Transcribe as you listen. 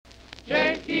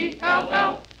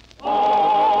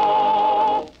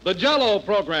The Jell-O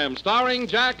program, starring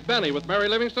Jack Benny with Mary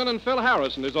Livingston and Phil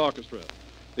Harris and his orchestra.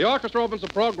 The orchestra opens the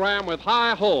program with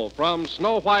Hi-Ho from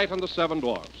Snow White and the Seven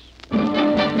Dwarfs.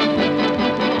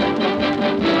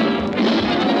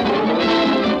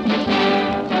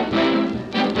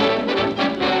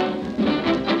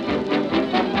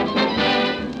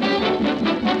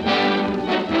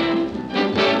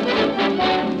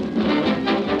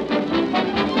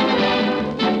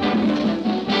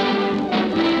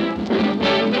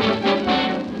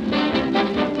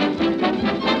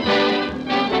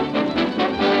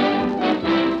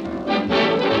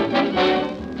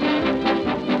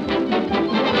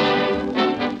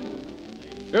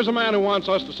 Here's a man who wants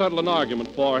us to settle an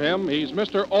argument for him. He's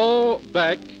Mr. O.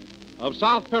 Beck of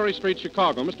South Perry Street,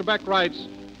 Chicago. Mr. Beck writes,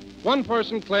 one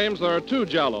person claims there are two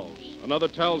Jell-Os. Another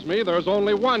tells me there's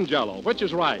only one Jell-O. Which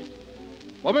is right?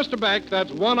 Well, Mr. Beck,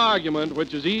 that's one argument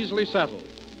which is easily settled.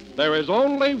 There is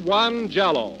only one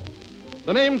Jell-O.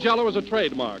 The name Jell-O is a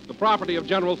trademark, the property of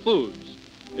General Foods.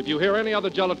 If you hear any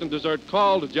other gelatin dessert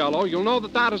called Jell-O, you'll know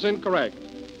that that is incorrect.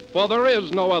 For there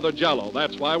is no other Jell-O.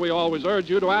 That's why we always urge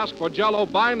you to ask for Jell-O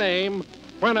by name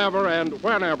whenever and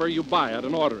whenever you buy it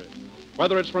and order it,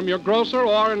 whether it's from your grocer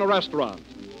or in a restaurant.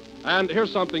 And here's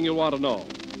something you'll want to know.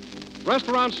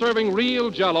 Restaurants serving real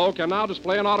Jell-O can now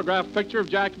display an autographed picture of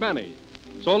Jack Benny.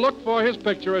 So look for his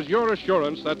picture as your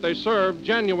assurance that they serve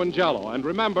genuine Jell-O. And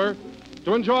remember,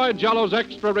 to enjoy Jell-O's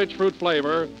extra rich fruit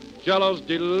flavor, Jell-O's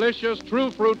delicious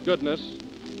true fruit goodness,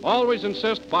 always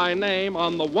insist by name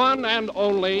on the one and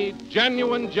only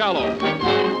genuine Jell-O.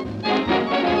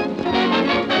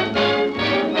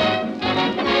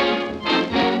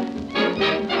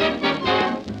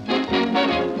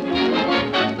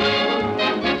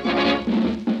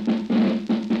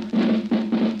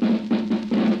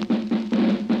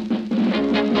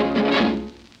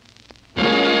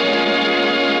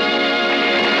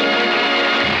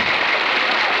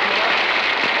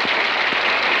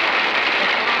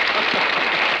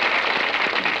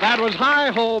 That was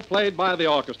Hi-Ho, played by the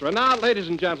orchestra. Now, ladies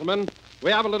and gentlemen,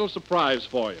 we have a little surprise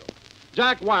for you.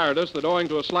 Jack wired us that owing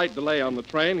to a slight delay on the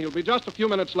train, he'll be just a few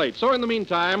minutes late. So in the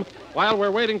meantime, while we're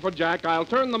waiting for Jack, I'll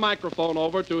turn the microphone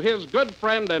over to his good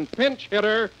friend and pinch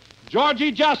hitter,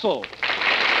 Georgie Jessel.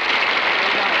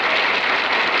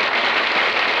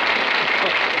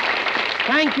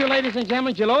 Thank you, ladies and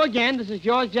gentlemen. Hello again. This is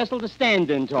George Jessel, the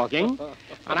stand-in, talking.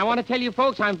 And I want to tell you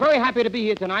folks, I'm very happy to be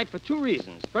here tonight for two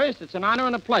reasons. First, it's an honor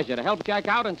and a pleasure to help Jack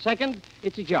out, and second,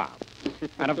 it's a job.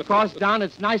 And of course, Don,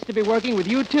 it's nice to be working with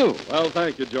you, too. Well,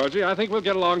 thank you, Georgie. I think we'll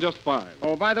get along just fine.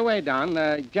 Oh, by the way, Don,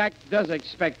 Jack does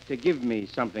expect to give me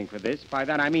something for this. By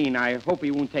that I mean I hope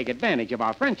he won't take advantage of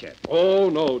our friendship. Oh,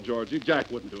 no, Georgie.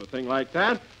 Jack wouldn't do a thing like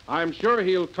that. I'm sure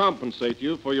he'll compensate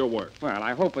you for your work. Well,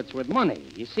 I hope it's with money.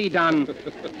 You see, Don,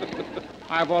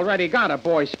 I've already got a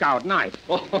Boy Scout knife.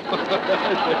 And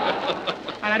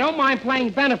I don't mind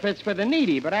playing benefits for the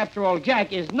needy, but after all,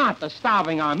 Jack is not a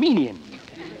starving Armenian.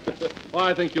 Well,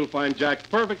 I think you'll find Jack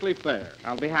perfectly fair.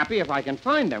 I'll be happy if I can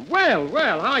find him. Well,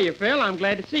 how are you, Phil? I'm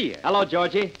glad to see you. Hello,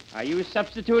 Georgie. Are you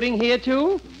substituting here,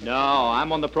 too? No,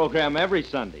 I'm on the program every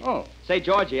Sunday. Oh. Say,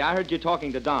 Georgie, I heard you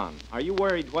talking to Don. Are you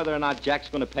worried whether or not Jack's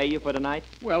going to pay you for tonight?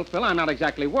 Well, Phil, I'm not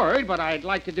exactly worried, but I'd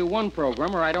like to do one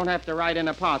program where I don't have to write in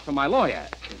a part for my lawyer.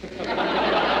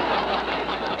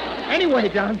 Anyway,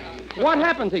 Don, what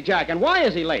happened to Jack, and why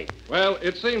is he late? Well,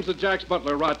 it seems that Jack's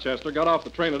butler, Rochester, got off the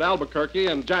train at Albuquerque,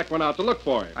 and Jack went out to look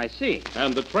for him. I see.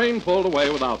 And the train pulled away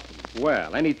without them.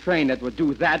 Well, any train that would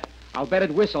do that, I'll bet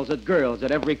it whistles at girls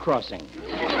at every crossing.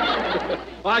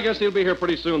 Well, I guess he'll be here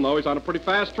pretty soon, though. He's on a pretty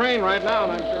fast train right now,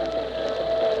 and I'm sure...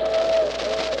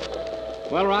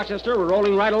 Well, Rochester, we're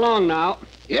rolling right along now.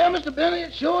 Yeah, Mr. Benny,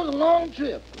 it sure is a long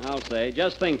trip. I'll say.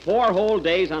 Just think, 4 whole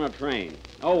days on a train.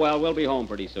 Oh, well, we'll be home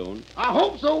pretty soon. I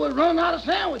hope so. We're running out of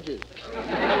sandwiches.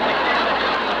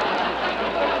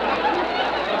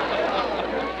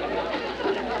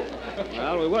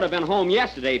 Well, we would have been home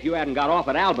yesterday if you hadn't got off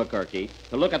at Albuquerque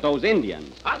to look at those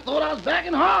Indians. I thought I was back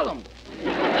in Harlem.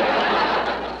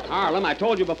 Harlem, I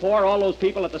told you before, all those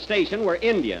people at the station were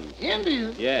Indians.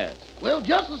 Indians? Yes. Well,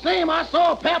 just the same, I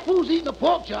saw a papoose eating a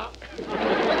pork chop.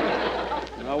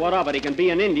 Well, what of it? He can be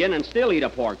an Indian and still eat a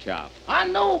pork chop. I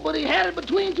know, but he had it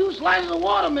between 2 slices of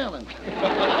watermelon.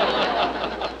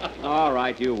 All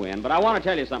right, you win. But I want to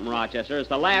tell you something, Rochester. It's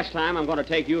the last time I'm going to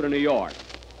take you to New York.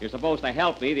 You're supposed to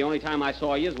help me. The only time I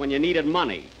saw you is when you needed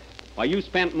money. Well, you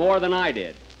spent more than I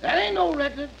did. That ain't no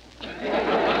record.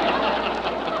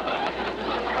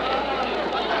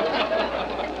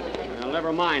 Well, never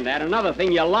never mind that. Another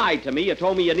thing, you lied to me. You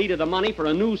told me you needed the money for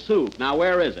a new suit. Now,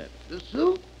 where is it? The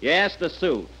suit? Yes, the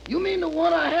suit. You mean the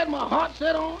one I had my heart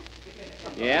set on?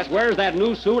 Yes, where's that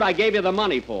new suit I gave you the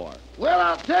money for? Well,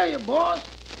 I'll tell you, boss.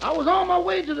 I was on my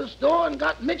way to the store and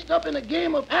got mixed up in a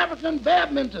game of African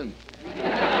badminton.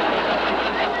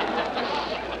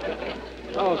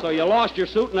 Oh, so you lost your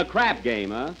suit in a crap game,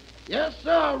 huh? Yes,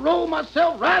 sir. I rolled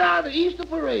myself right out of the Easter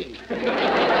parade.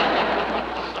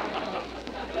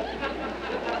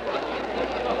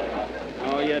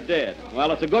 Oh, you did.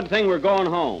 Well, it's a good thing we're going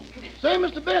home. Say,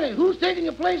 Mr. Benny, who's taking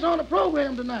your place on the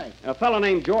program tonight? A fellow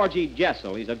named Georgie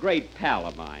Jessel. He's a great pal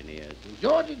of mine, he is.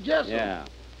 Georgie Jessel? Yeah.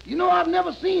 You know, I've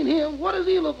never seen him. What does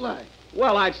he look like?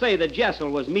 Well, I'd say that Jessel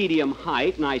was medium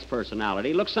height, nice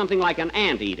personality, looks something like an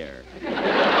anteater.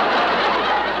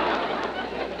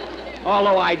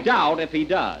 Although I doubt if he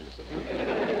does.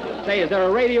 Say, is there a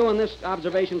radio in this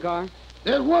observation car?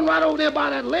 There's one right over there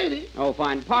by that lady. Oh,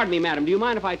 fine. Pardon me, madam. Do you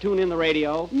mind if I tune in the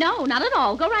radio? No, not at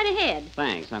all. Go right ahead.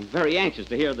 Thanks. I'm very anxious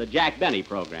to hear the Jack Benny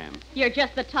program. You're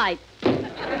just the type.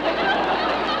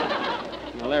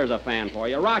 Well, there's a fan for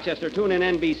you. Rochester, tune in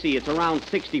NBC. It's around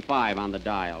 65 on the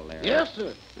dial there. Yes,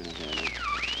 sir.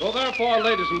 So therefore,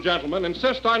 ladies and gentlemen,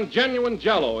 insist on genuine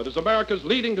Jell-O. It is America's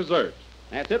leading dessert.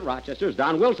 That's it, Rochester. It's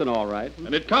Don Wilson, all right.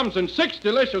 And it comes in 6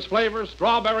 delicious flavors: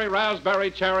 strawberry, raspberry,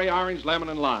 cherry, orange, lemon,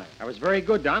 and lime. That was very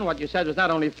good, Don. What you said was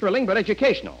not only thrilling, but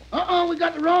educational. We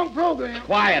got the wrong program.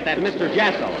 Quiet, that's Mr.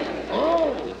 Jessel.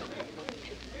 Oh.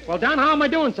 Well, Don, how am I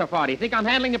doing so far? Do you think I'm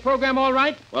handling the program all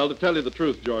right? Well, to tell you the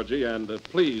truth, Georgie, and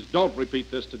please don't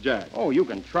repeat this to Jack. Oh, you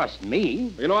can trust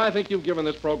me. You know, I think you've given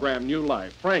this program new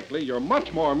life. Frankly, you're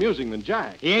much more amusing than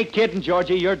Jack. He ain't kidding,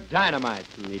 Georgie. You're dynamite.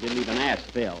 He didn't even ask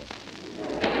Phil.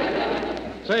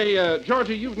 Say,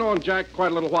 Georgie, you've known Jack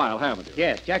quite a little while, haven't you?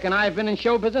 Yes, Jack and I have been in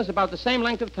show business about the same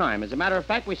length of time. As a matter of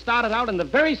fact, we started out in the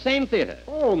very same theater.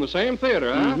 Oh, in the same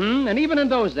theater, huh? Mm-hmm. And even in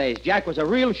those days, Jack was a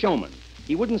real showman.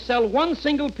 He wouldn't sell one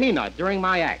single peanut during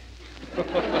my act.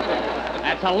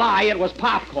 That's a lie. It was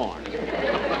popcorn.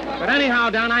 But anyhow,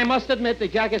 Don, I must admit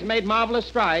that Jack has made marvelous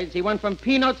strides. He went from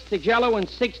peanuts to Jell-O in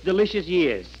 6 delicious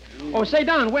years. Oh, say,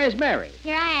 Don, where's Mary?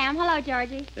 Here I am. Hello,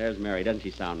 Georgie. There's Mary. Doesn't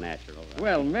she sound natural? Right?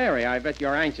 Well, Mary, I bet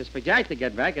you're anxious for Jack to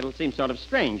get back. It'll seem sort of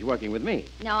strange working with me.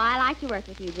 No, I like to work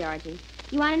with you, Georgie.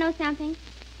 You want to know something?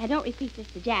 Now, don't repeat this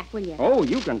to Jack, will you? Oh,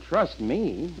 you can trust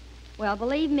me. Well,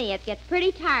 believe me, it gets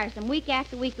pretty tiresome week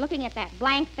after week looking at that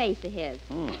blank face of his.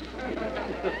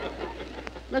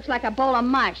 Looks like a bowl of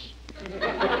mush.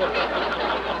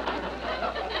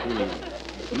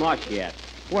 Mush yet.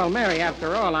 Well, Mary,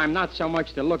 after all, I'm not so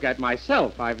much to look at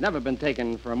myself. I've never been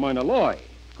taken for a Myrna Loy.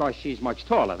 Of course, she's much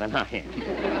taller than I am.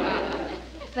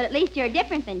 But at least you're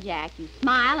different than Jack. You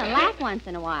smile and laugh once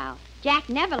in a while. Jack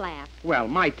never laughs. Well,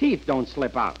 my teeth don't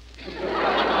slip out.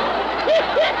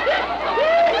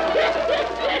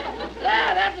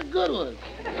 That's a good one.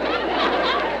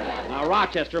 Now,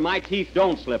 Rochester, my teeth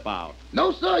don't slip out.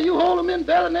 No, sir, you hold them in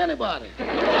better than anybody.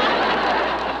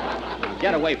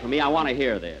 Get away from me. I want to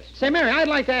hear this. Say, Mary, I'd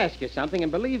like to ask you something,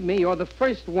 and believe me, you're the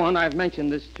first one I've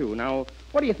mentioned this to. Now,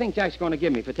 what do you think Jack's going to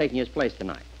give me for taking his place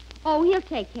tonight? Oh, he'll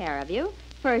take care of you.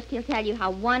 First, he'll tell you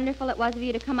how wonderful it was of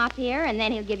you to come up here, and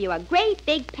then he'll give you a great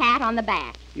big pat on the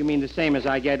back. You mean the same as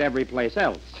I get every place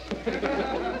else?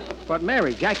 But,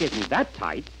 Mary, Jack isn't that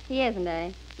tight. He isn't,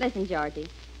 eh? Listen, Georgie.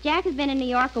 Jack has been in New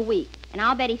York a week, and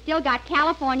I'll bet he's still got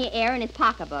California air in his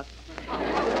pocketbook.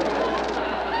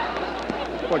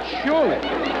 But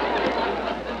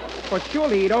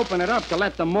surely he'd open it up to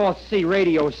let the moth see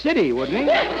Radio City, wouldn't he?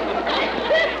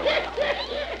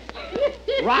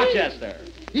 Rochester.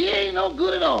 He ain't no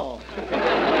good at all.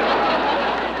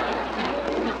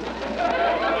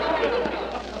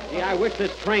 Gee, I wish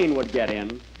this train would get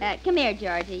in. Come here,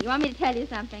 Georgie. You want me to tell you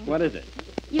something? What is it?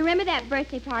 You remember that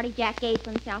birthday party Jack gave for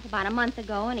himself about a month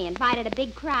ago, and he invited a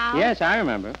big crowd? Yes, I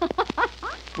remember.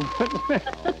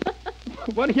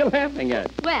 What are you laughing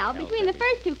at? Well, between the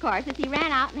first 2 courses, he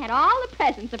ran out and had all the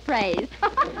presents appraised.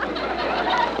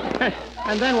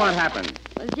 And then what happened?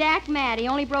 Was Jack mad? He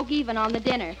only broke even on the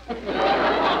dinner.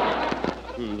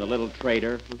 The little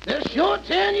traitor. They're sure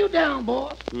tearing you down,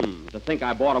 boss. To think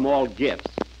I bought them all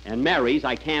gifts. And Mary's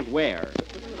I can't wear.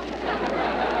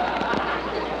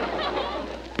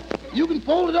 You can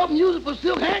fold it up and use it for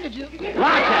silk handkerchief.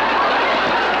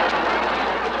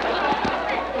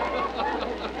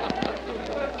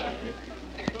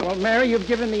 Well, Mary, you've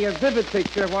given me a vivid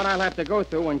picture of what I'll have to go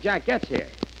through when Jack gets here.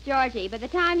 Georgie, by the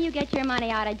time you get your money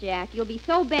out of Jack, you'll be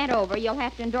so bent over you'll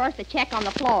have to endorse a check on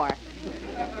the floor.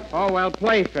 Oh, well,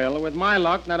 play, Phil. With my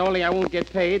luck, not only I won't get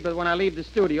paid, but when I leave the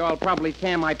studio, I'll probably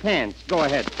tear my pants. Go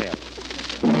ahead, Phil.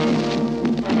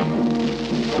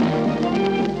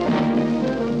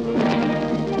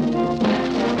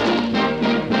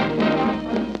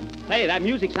 that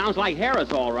music sounds like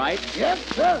Harris, all right. Yes,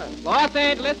 sir. Los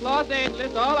Angeles,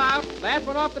 all out. Last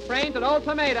one off the train to Old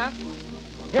Tomato.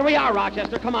 Here we are,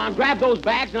 Rochester. Come on, grab those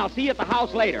bags, and I'll see you at the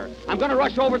house later. I'm going to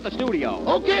rush over at the studio.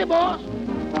 Okay, boss.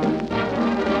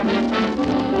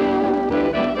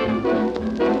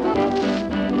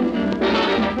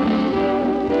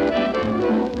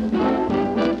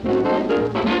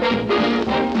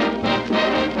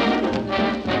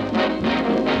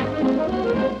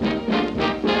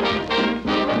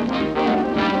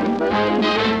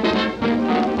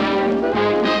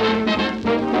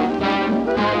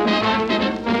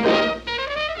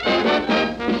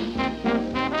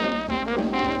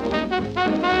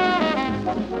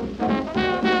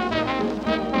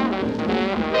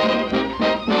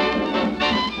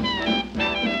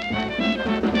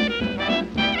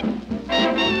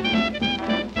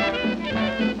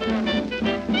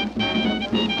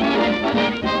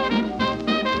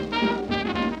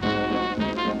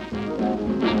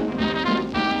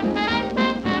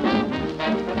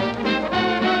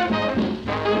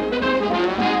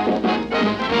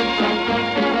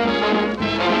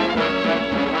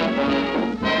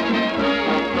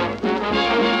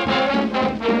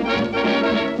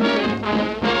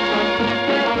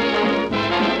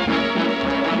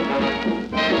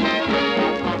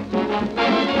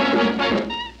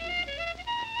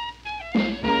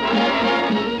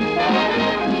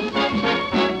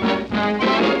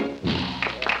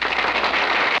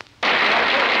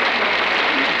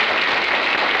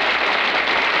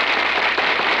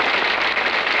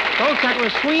 Folks, that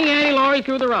was Swing Annie Laurie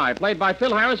Through the Rye, played by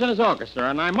Phil Harris and his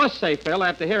orchestra. And I must say, Phil,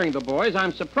 after hearing the boys,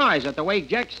 I'm surprised at the way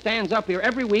Jack stands up here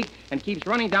every week and keeps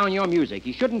running down your music.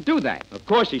 He shouldn't do that. Of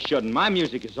course he shouldn't. My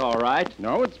music is all right.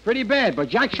 No, it's pretty bad, but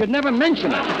Jack should never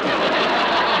mention it.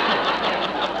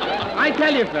 I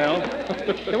tell you, Phil,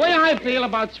 the way I feel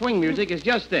about swing music is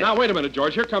just this. Now, wait a minute,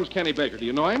 George. Here comes Kenny Baker. Do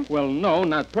you know him? Well, no,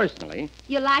 not personally.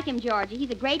 You like him, Georgie.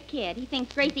 He's a great kid. He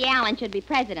thinks Gracie Allen should be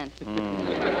president.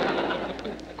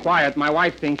 Quiet, my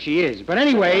wife thinks she is. But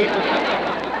anyway,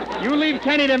 you leave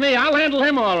Kenny to me. I'll handle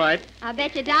him all right. I'll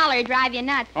bet you $1 he'd drive you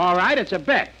nuts. All right, it's a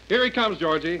bet. Here he comes,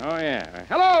 Georgie. Oh, yeah.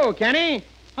 Hello, Kenny.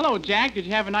 Hello, Jack. Did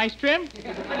you have a nice trip?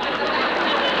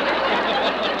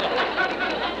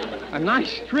 A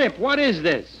nice trip. What is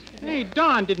this? Hey,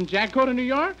 Don, didn't Jack go to New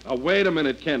York? Oh, wait a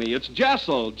minute, Kenny. It's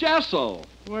Jessel. Jessel.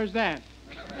 Where's that?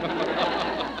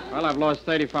 Well, I've lost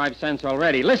 35 cents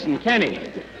already. Listen, Kenny,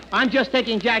 I'm just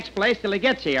taking Jack's place till he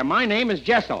gets here. My name is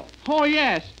Jessel. Oh,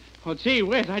 yes. Well, gee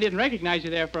whiz, I didn't recognize you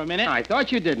there for a minute. I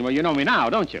thought you didn't. Well, you know me now,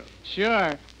 don't you?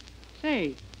 Sure.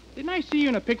 Say, didn't I see you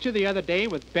in a picture the other day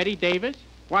with Betty Davis?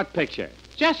 What picture?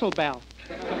 Jessel Bell.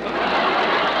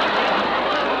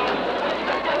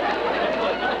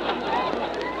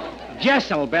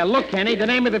 Jezebel. Look, Kenny, the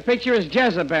name of the picture is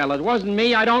Jezebel. It wasn't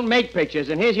me. I don't make pictures.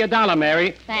 And here's your $1,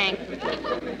 Mary. Thanks.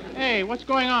 Hey, what's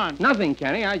going on? Nothing,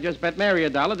 Kenny. I just bet Mary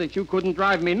 $1 that you couldn't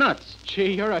drive me nuts.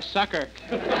 Gee, you're a sucker.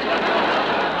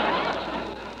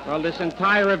 Well, this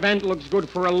entire event looks good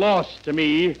for a loss to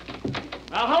me.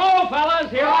 Well, hello, fellas.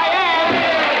 Here I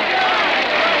am.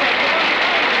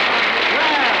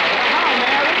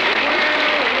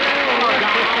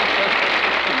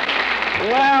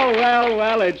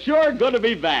 Well, it's sure good to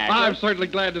be back. I'm certainly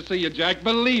glad to see you, Jack.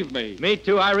 Believe me. Me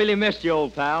too. I really missed you,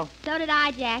 old pal. So did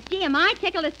I, Jack. Gee, am I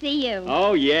tickled to see you.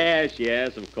 Oh, yes,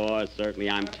 of course, certainly.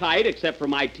 I'm tight, except for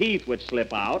my teeth, which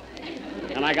slip out.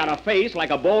 And I got a face like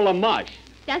a bowl of mush.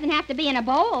 Doesn't have to be in a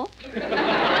bowl.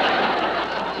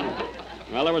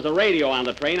 Well, there was a radio on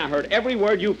the train. I heard every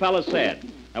word you fellas said.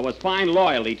 There was fine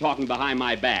loyalty talking behind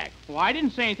my back. Well, I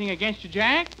didn't say anything against you,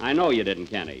 Jack. I know you didn't,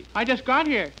 Kenny. I just got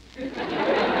here.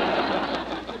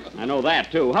 I know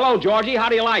that, too. Hello, Georgie. How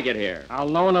do you like it here? I'll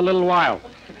know in a little while.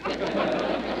 Well,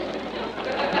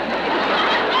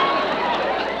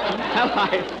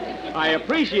 I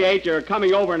appreciate your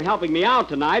coming over and helping me out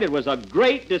tonight. It was a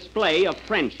great display of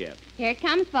friendship. Here it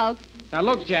comes, folks. Now,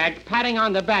 look, Jack, patting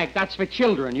on the back, that's for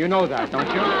children. You know that, don't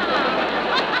you?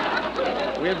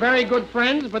 We're very good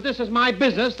friends, but this is my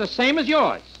business, the same as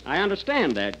yours. I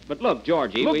understand that. But look,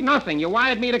 Georgie, Look, nothing. You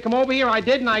wired me to come over here. I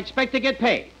did, and I expect to get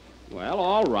paid. Well,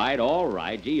 all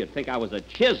right. Gee, you'd think I was a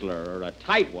chiseler or a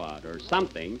tightwad or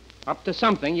something. Up to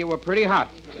something, you were pretty hot.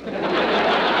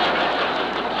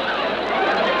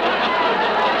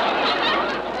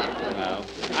 Well,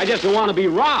 I just don't want to be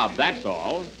robbed, that's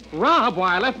all. Rob,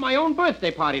 why, I left my own birthday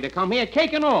party to come here,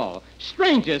 cake and all.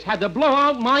 Strangers had to blow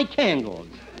out my candles.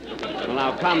 Well,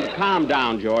 now, calm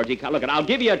down, Georgie. Look, I'll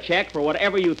give you a check for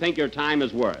whatever you think your time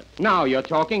is worth. Now you're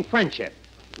talking friendship.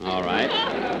 All right.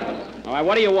 All right,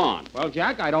 what do you want? Well,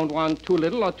 Jack, I don't want too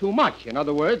little or too much. In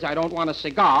other words, I don't want a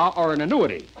cigar or an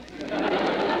annuity.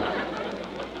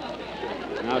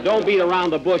 Now, don't beat around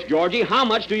the bush, Georgie. How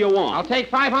much do you want? I'll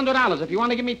take $500. If you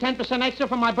want to give me 10% extra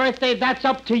for my birthday, that's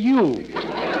up to you.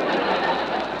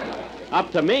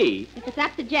 Up to me? If it's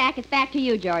up to Jack, it's back to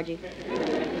you, Georgie.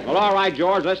 Well, all right,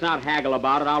 George, let's not haggle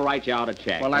about it. I'll write you out a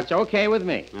check. Well, that's okay with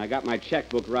me. I got my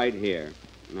checkbook right here.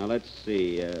 Now, let's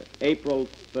see. April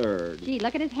 3rd. Gee,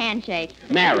 look at his handshake.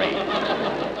 Married.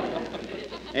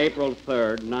 April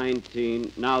 3rd,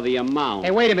 19... Now, the amount.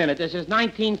 Hey, wait a minute. This is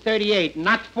 1938,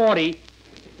 not 40.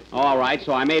 All right,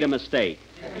 so I made a mistake.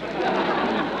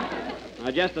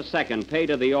 Now, just a second. Pay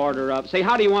to the order of... Say,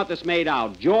 how do you want this made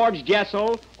out? George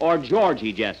Jessel or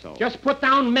Georgie Jessel? Just put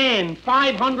down man,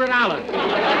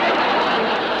 $500.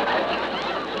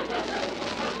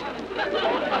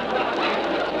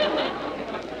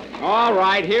 All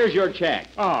right, here's your check.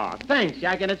 Oh, thanks,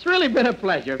 Jack, and it's really been a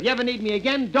pleasure. If you ever need me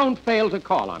again, don't fail to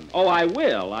call on me. Oh, I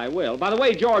will. By the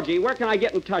way, Georgie, where can I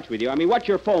get in touch with you? I mean, what's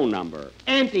your phone number?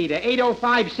 Anteater,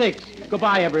 8056.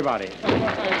 Goodbye, everybody.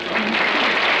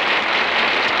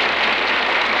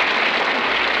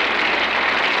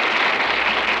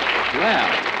 Well,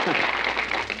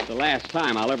 it's the last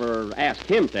time I'll ever ask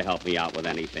him to help me out with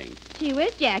anything. Gee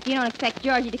whiz, Jack, you don't expect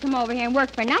Georgie to come over here and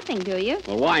work for nothing, do you?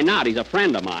 Well, why not? He's a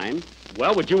friend of mine.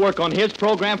 Well, would you work on his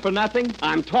program for nothing?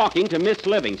 I'm talking to Miss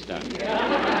Livingston.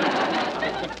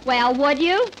 Well, would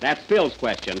you? That's Phil's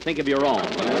question. Think of your own.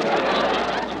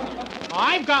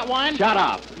 I've got one. Shut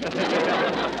up.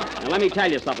 Now, let me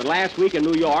tell you something. Last week in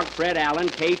New York, Fred Allen,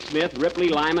 Kate Smith, Ripley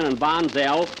Lyman, and Von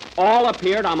Zell all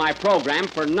appeared on my program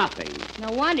for nothing. No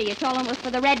wonder you told him it was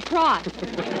for the Red Cross.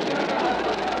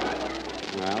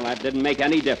 Well, that didn't make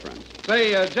any difference.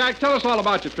 Say, Jack, tell us all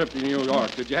about your trip to New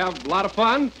York. Did you have a lot of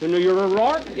fun? To New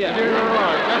York? Yeah. New York,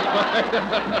 that's right.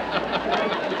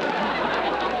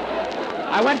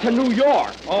 I went to New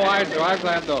York. Oh, I do. I'm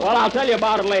glad to. Well, I'll tell you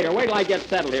about it later. Wait till I get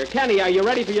settled here. Kenny, are you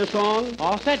ready for your song?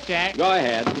 All set, Jack. Go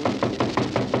ahead.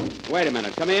 Wait a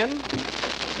minute. Come in.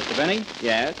 Mr. Benny,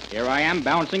 Yes. here I am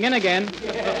bouncing in again.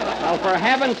 Well, for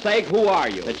heaven's sake, who are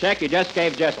you? The check you just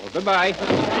gave Jessel. Goodbye.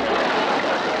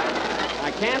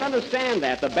 I can't understand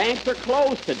that. The banks are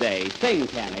closed today. Sing,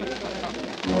 Kenny.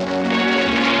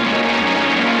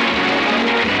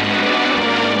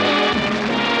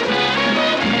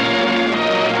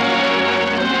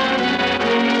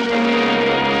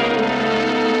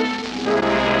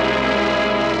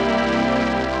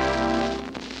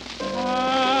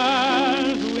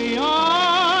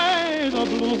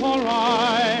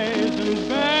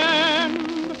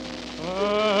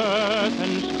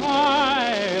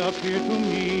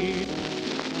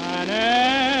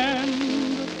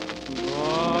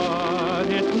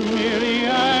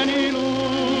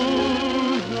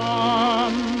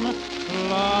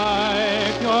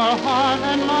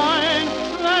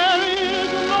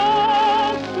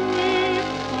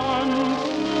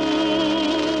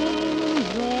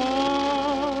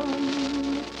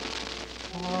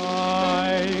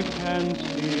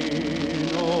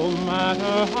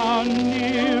 How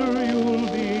near you'll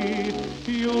be,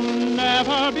 you'll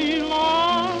never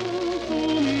belong to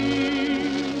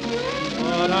me.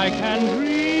 But I can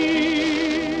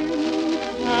dream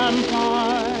and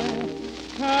fly.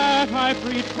 Can't I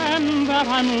pretend that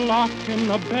I'm locked in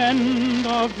the bend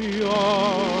of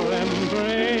your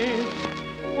embrace?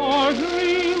 For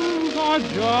dreams are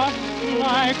just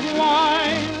like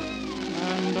wine,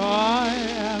 and I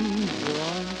am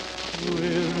drunk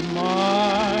with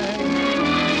mine.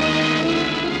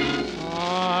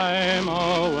 I'm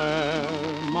aware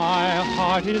my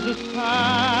heart is a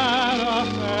sad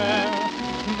affair.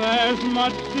 There's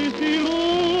much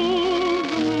disillusion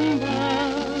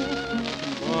there,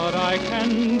 but I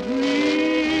can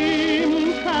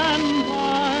dream, can't I?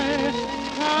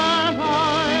 Can't I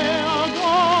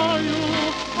adore you,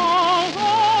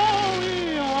 although we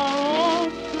are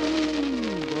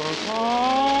oceans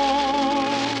apart?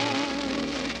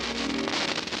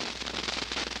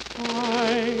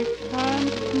 I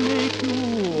can't make you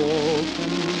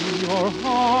open your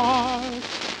heart,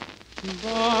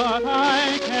 but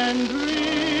I can dream.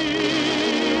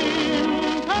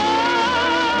 Can't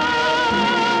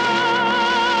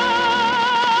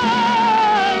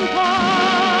I?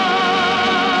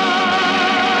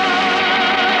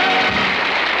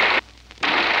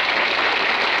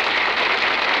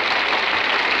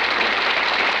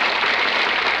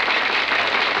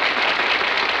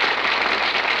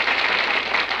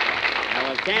 That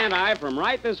was Can't I from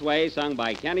Right This Way, sung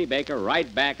by Kenny Baker,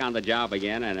 right back on the job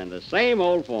again and in the same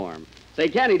old form. Say, Say,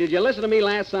 Kenny, did you listen to me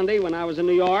last Sunday when I was in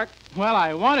New York? Well,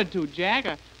 I wanted to,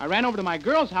 Jack. I ran over to my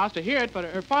girl's house to hear it, but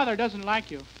her father doesn't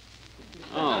like you.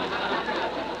 Oh.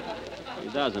 He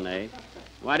doesn't, eh?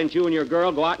 Why didn't you and your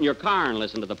girl go out in your car and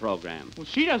listen to the program? Well,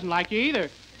 she doesn't like you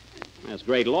either. That's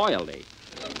great loyalty.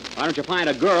 Why don't you find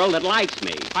a girl that likes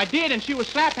me? I did, and she was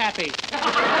slap happy.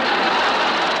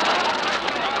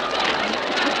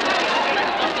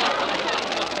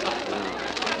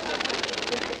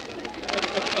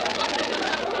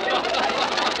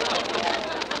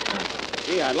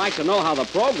 Gee, I'd like to know how the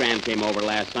program came over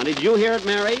last Sunday. Did you hear it,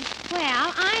 Mary?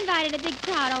 Well, I invited a big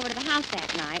crowd over to the house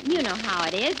that night. You know how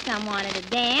it is. Some wanted to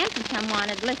dance and some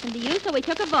wanted to listen to you, so we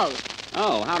took a vote.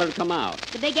 Oh, how did it come out?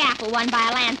 The Big Apple won by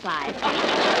a landslide.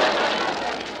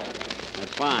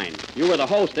 That's fine. You were the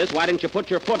hostess. Why didn't you put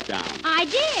your foot down? I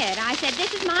did. I said,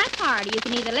 this is my party. You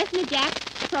can either listen to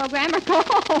Jack's program or go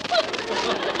home.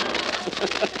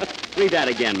 Read that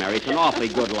again, Mary. It's an awfully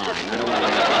good line. I don't want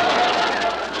to...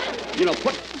 You know,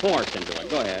 put force into it.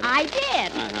 Go ahead. I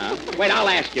did. Uh-huh. Wait, I'll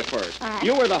ask you first. All right.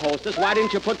 You were the hostess. Why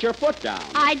didn't you put your foot down?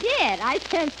 I did. I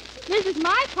said, this is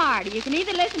my party. You can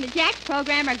either listen to Jack's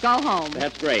program or go home.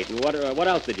 That's great. And what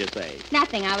else did you say?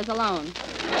 Nothing. I was alone.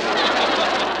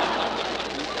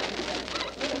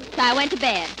 So I went to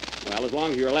bed. Well, as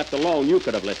long as you were left alone, you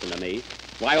could have listened to me.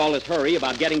 Why all this hurry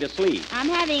about getting to sleep? I'm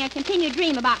having a continued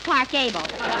dream about Clark Gable.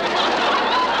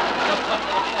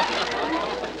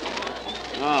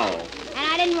 Oh. And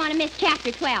I didn't want to miss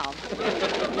Chapter 12.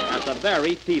 That's a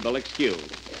very feeble excuse.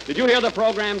 Did you hear the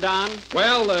program, Don?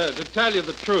 Well, to tell you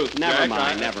the truth, Never Jack,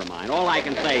 mind, never mind. All I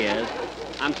can say is,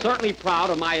 I'm certainly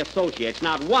proud of my associates.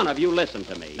 Not one of you listened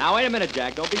to me. Now, wait a minute,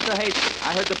 Jack. Don't be so hasty.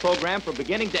 I heard the program from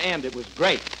beginning to end. It was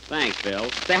great. Thanks, Bill.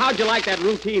 Say, how'd you like that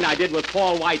routine I did with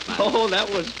Paul Whiteman? Oh, that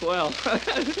was swell.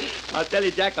 I'll tell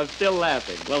you, Jack, I'm still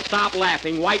laughing. Well, stop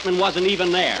laughing. Whiteman wasn't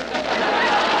even there.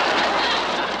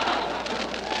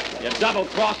 You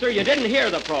double-crosser, you didn't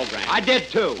hear the program. I did,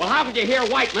 too. Well, how could you hear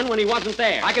Whiteman when he wasn't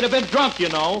there? I could have been drunk, you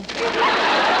know.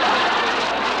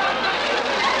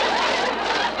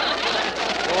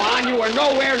 Go on, you were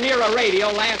nowhere near a radio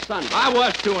last Sunday. I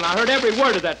was, too, and I heard every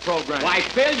word of that program. Why,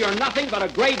 Phil, you're nothing but a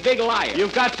great big liar.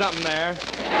 You've got something there.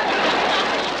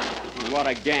 What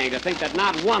a gang to think that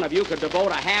not one of you could devote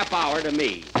a half hour to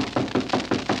me.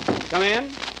 Come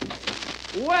in.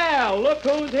 Well, look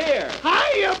who's here.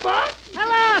 Hiya, Buck.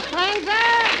 Hello, stranger.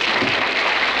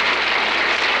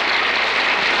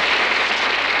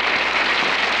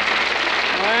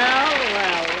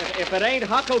 Well, if it ain't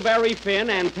Huckleberry Finn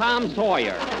and Tom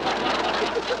Sawyer.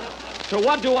 So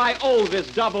what do I owe this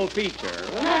double feature?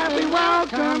 Happy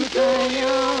welcome to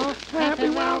you. Happy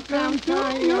welcome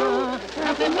to you.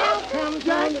 Happy welcome,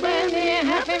 Jack Benny.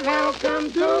 Happy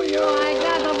welcome to you. I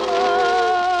got the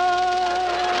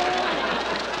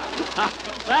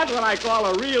That's what I call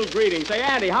a real greeting. Say,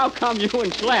 Andy, how come you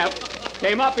and Schlepp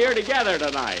came up here together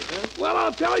tonight? Huh? Well,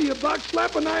 I'll tell you, Buck,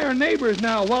 Schlepp and I are neighbors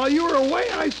now. While you were away,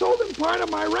 I sold him part of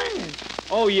my ranch.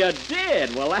 Oh, you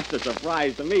did? Well, that's a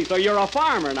surprise to me. So you're a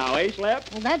farmer now, eh, Schlepp?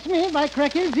 That's me, by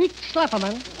cricky, Zeke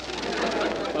Schlepperman.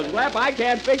 Well, Schlepp, I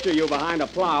can't picture you behind a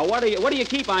plow. What do you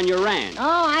keep on your ranch?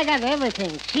 Oh, I got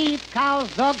everything. Sheep, cows,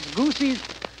 ducks, goosies.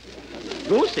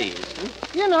 Goosies? Huh?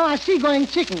 You know, a seagoing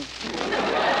chicken.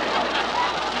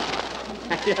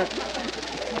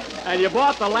 And you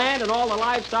bought the land and all the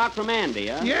livestock from Andy,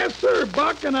 huh? Yes, sir,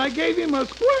 Buck, and I gave him a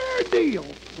square deal.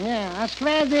 Yeah, a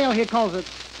square deal, he calls it.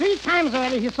 3 times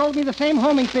already he sold me the same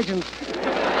homing pigeons.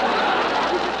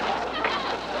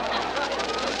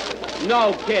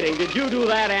 No kidding. Did you do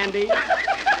that, Andy?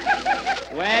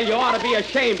 Well, you ought to be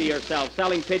ashamed of yourself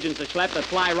selling pigeons to Schlepp that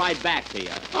fly right back to you.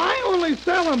 I only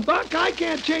sell them, Buck. I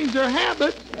can't change their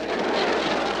habits.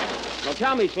 Well,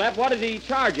 tell me, Schlepp, what did he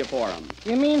charge you for them?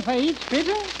 You mean for each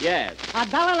pigeon? Yes.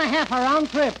 $1.50 a round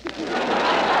trip.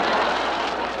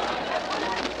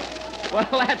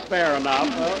 Well, that's fair enough.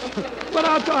 But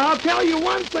I'll tell you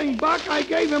one thing, Buck. I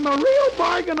gave him a real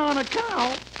bargain on a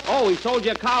cow. Oh, he sold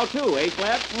you a cow, too, eh,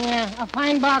 Schlepp? Yeah, a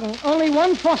fine bargain. Only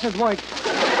one faucet works.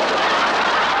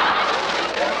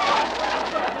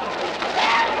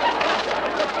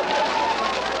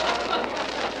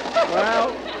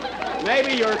 Well,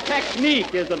 maybe your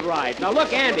technique isn't right. Now,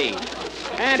 look, Andy.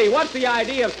 Andy, what's the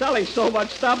idea of selling so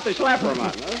much stuff to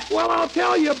Schlepperman? Huh? Well, I'll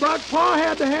tell you, Buck. Pa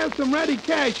had to have some ready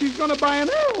cash. He's going to buy an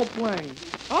aeroplane.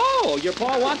 Oh, your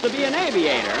pa wants to be an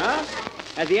aviator, huh?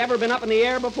 Has he ever been up in the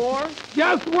air before?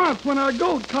 Just once when our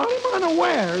goat caught him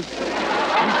unawares.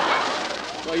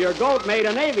 So your goat made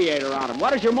an aviator on him.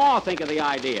 What does your ma think of the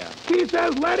idea? She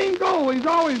says let him go. He's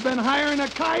always been hiring a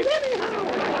kite anyhow.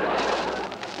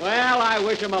 Well, I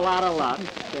wish him a lot of luck.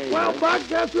 Well, Buck,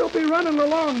 guess we'll be running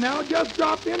along now. Just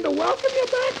dropped in to welcome you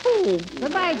back home.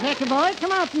 Goodbye, Jackie boy.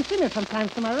 Come out and see me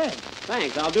sometimes to my ranch.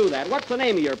 Thanks, I'll do that. What's the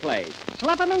name of your place?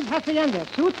 Slapperman's Hacienda.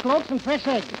 Suits, cloaks, and fresh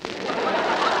eggs.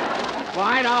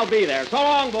 Fine, I'll be there. So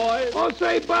long, boys. Oh,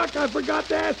 say, Buck, I forgot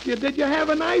to ask you, did you have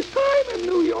a nice time in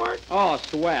New York? Oh,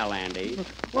 swell, Andy.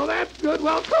 Well, that's good.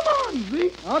 Well, come on,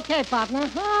 Zeke. Okay, partner.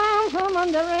 I'm from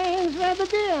under range where the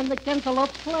deer and the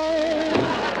cantaloupes play.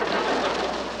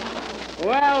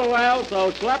 Well,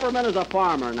 so Schlepperman is a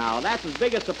farmer now. That's as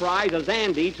big a surprise as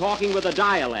Andy talking with a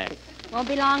dialect. Won't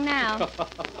be long now.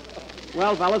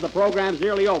 Well, fellas, the program's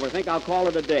nearly over. Think I'll call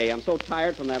it a day. I'm so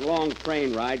tired from that long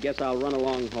train ride, guess I'll run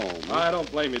along home. I don't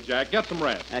blame you, Jack. Get some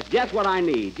rest. That's just what I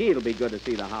need. Gee, it'll be good to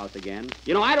see the house again.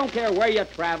 You know, I don't care where you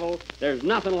travel. There's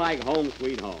nothing like home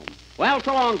sweet home. Well,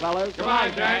 so long, fellas.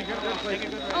 Goodbye, Jack.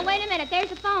 Oh, wait a minute. There's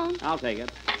the phone. I'll take it.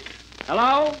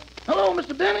 Hello? Hello,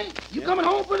 Mr. Benny. You coming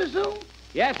home pretty soon?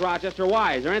 Yes, Rochester.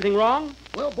 Why? Is there anything wrong?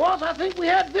 Well, boss, I think we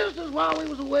had visitors while we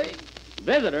was away.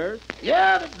 Visitors?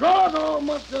 Yeah, the drawers are all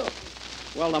mussed up.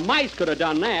 Well, the mice could have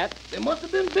done that. They must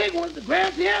have been big ones. The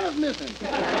grand piano's missing.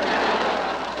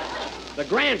 The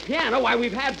grand piano? Why,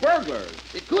 we've had burglars.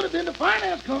 It could have been the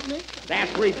finance company.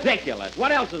 That's ridiculous.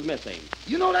 What else is missing?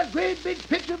 You know that great big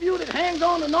picture of you that hangs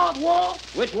on the north wall?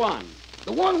 Which one?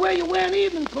 The one where you're wearing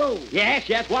evening clothes. Yes,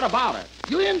 what about it?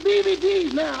 You're in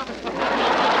BVDs now.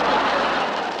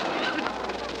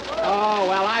 Oh,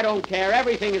 well, I don't care.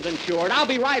 Everything is insured. I'll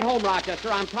be right home,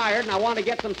 Rochester. I'm tired and I want to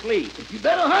get some sleep. You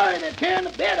better hurry. They're tearing the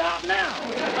bed out now.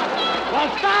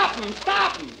 Well, stop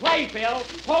them. Play, Phil.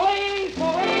 Police!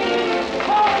 Police!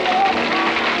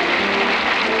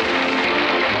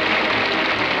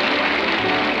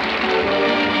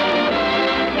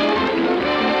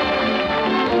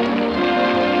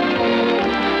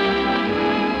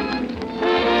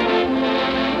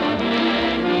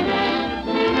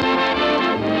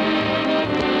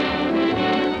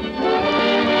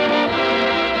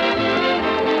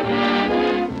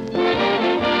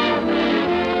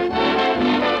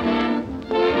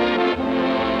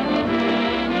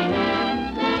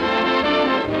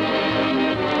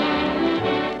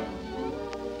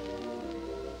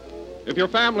 If your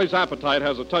family's appetite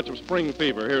has a touch of spring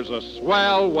fever, here's a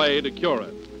swell way to cure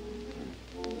it.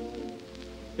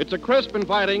 It's a crisp,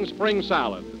 inviting spring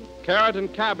salad. Carrot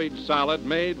and cabbage salad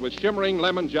made with shimmering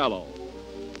lemon jello.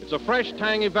 It's a fresh,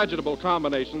 tangy vegetable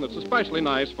combination that's especially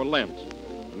nice for Lent.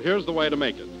 And here's the way to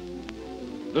make it.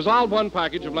 Dissolve 1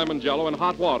 package of lemon jello in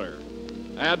hot water.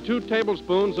 Add 2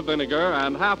 tablespoons of vinegar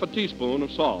and half a teaspoon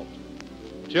of salt.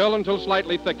 Chill until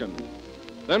slightly thickened.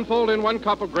 Then fold in 1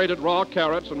 cup of grated raw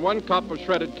carrots and 1 cup of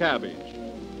shredded cabbage.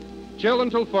 Chill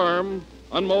until firm,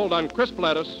 unmold on crisp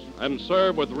lettuce, and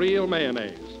serve with real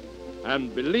mayonnaise.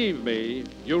 And believe me,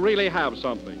 you really have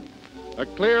something. A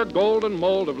clear golden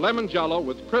mold of lemon jello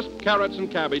with crisp carrots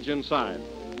and cabbage inside.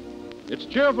 It's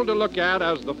cheerful to look at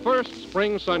as the first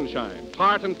spring sunshine,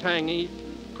 tart and tangy,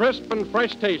 crisp and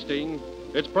fresh tasting.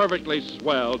 It's perfectly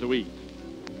swell to eat.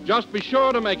 Just be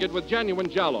sure to make it with genuine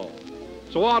jello.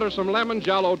 So order some lemon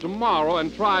jello tomorrow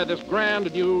and try this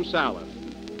grand new salad.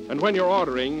 And when you're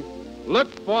ordering, look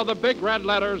for the big red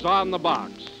letters on the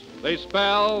box. They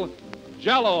spell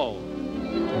Jello.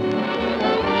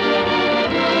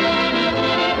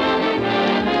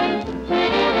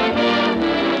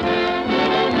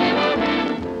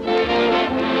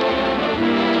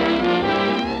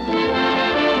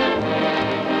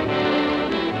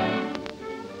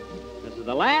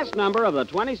 The last number of the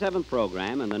 27th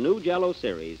program in the new Jello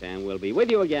series, and we'll be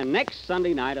with you again next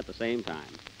Sunday night at the same time.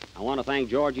 I want to thank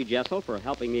Georgie Jessel for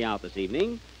helping me out this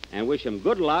evening and wish him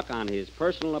good luck on his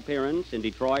personal appearance in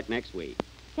Detroit next week.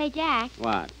 Say, Jack.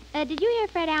 What? Did you hear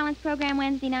Fred Allen's program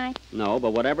Wednesday night? No,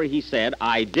 but whatever he said,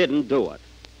 I didn't do it.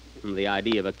 The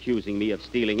idea of accusing me of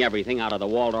stealing everything out of the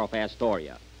Waldorf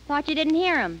Astoria. Thought you didn't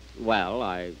hear him. Well,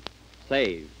 I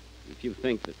say, if you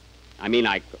think that...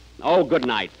 Oh, good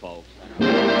night, folks.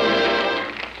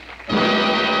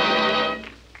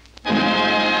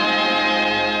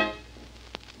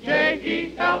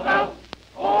 J-E-L-L-O.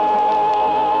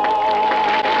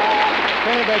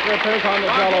 Kenny Baker appears on the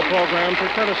Jello program through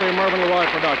courtesy of Mervyn LeRoy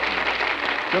Productions.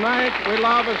 Tonight, We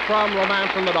Love is from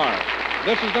Romance in the Dark.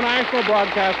 This is the National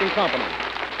Broadcasting Company.